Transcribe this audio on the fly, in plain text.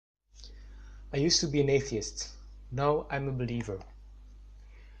I used to be an atheist. Now I'm a believer.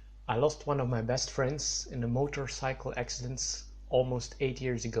 I lost one of my best friends in a motorcycle accident almost 8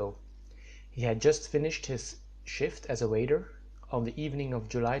 years ago. He had just finished his shift as a waiter on the evening of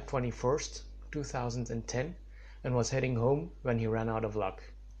July 21st, 2010, and was heading home when he ran out of luck.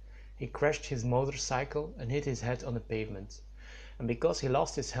 He crashed his motorcycle and hit his head on the pavement, and because he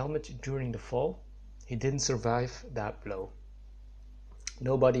lost his helmet during the fall, he didn't survive that blow.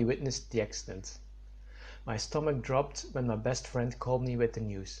 Nobody witnessed the accident. My stomach dropped when my best friend called me with the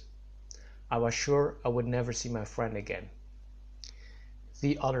news. I was sure I would never see my friend again.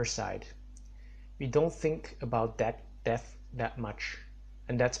 The other side. We don't think about that death that much,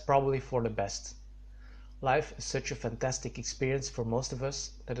 and that's probably for the best. Life is such a fantastic experience for most of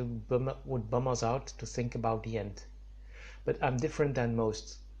us that it would bum us out to think about the end. But I'm different than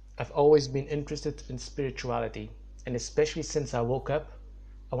most. I've always been interested in spirituality, and especially since I woke up,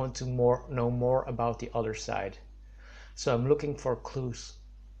 I want to know more about the other side. So I'm looking for clues.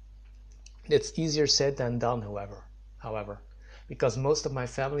 It's easier said than done, however, because most of my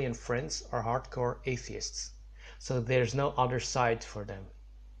family and friends are hardcore atheists, so there's no other side for them.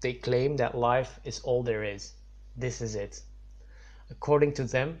 They claim that life is all there is. This is it. According to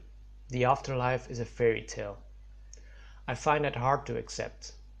them, the afterlife is a fairy tale. I find that hard to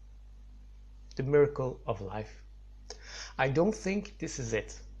accept. The miracle of life. I don't think this is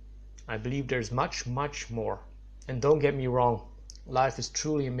it. I believe there's much, much more. And don't get me wrong, life is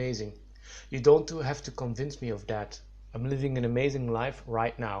truly amazing. You don't have to convince me of that. I'm living an amazing life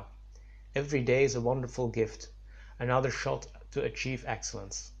right now. Every day is a wonderful gift, another shot to achieve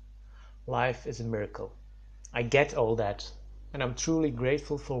excellence. Life is a miracle. I get all that, and I'm truly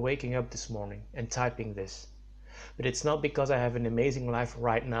grateful for waking up this morning and typing this. But it's not because I have an amazing life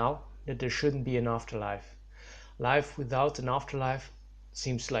right now that there shouldn't be an afterlife. Life without an afterlife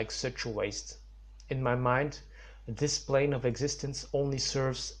seems like such a waste. In my mind, this plane of existence only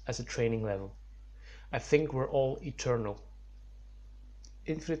serves as a training level. I think we're all eternal.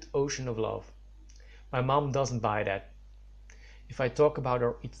 Infinite ocean of love. My mom doesn't buy that. If I talk about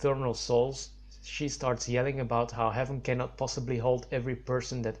our eternal souls, she starts yelling about how heaven cannot possibly hold every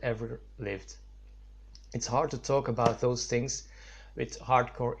person that ever lived. It's hard to talk about those things with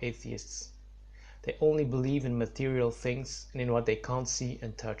hardcore atheists. They only believe in material things and in what they can't see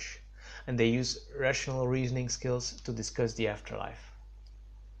and touch, and they use rational reasoning skills to discuss the afterlife.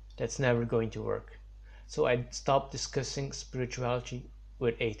 That's never going to work. So I stopped discussing spirituality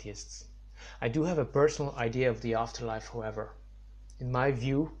with atheists. I do have a personal idea of the afterlife, however. In my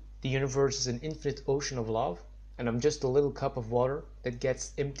view, the universe is an infinite ocean of love, and I'm just a little cup of water that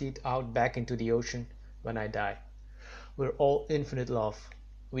gets emptied out back into the ocean when I die. We're all infinite love.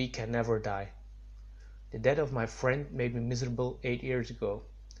 We can never die. The death of my friend made me miserable 8 years ago,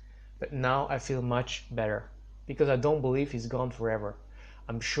 but now I feel much better, because I don't believe he's gone forever.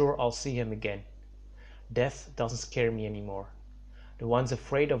 I'm sure I'll see him again. Death doesn't scare me anymore. The ones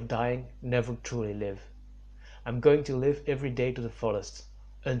afraid of dying never truly live. I'm going to live every day to the fullest,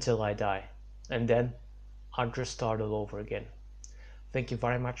 until I die, and then I'll just start all over again. Thank you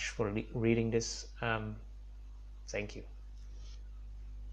very much for reading this. Thank you.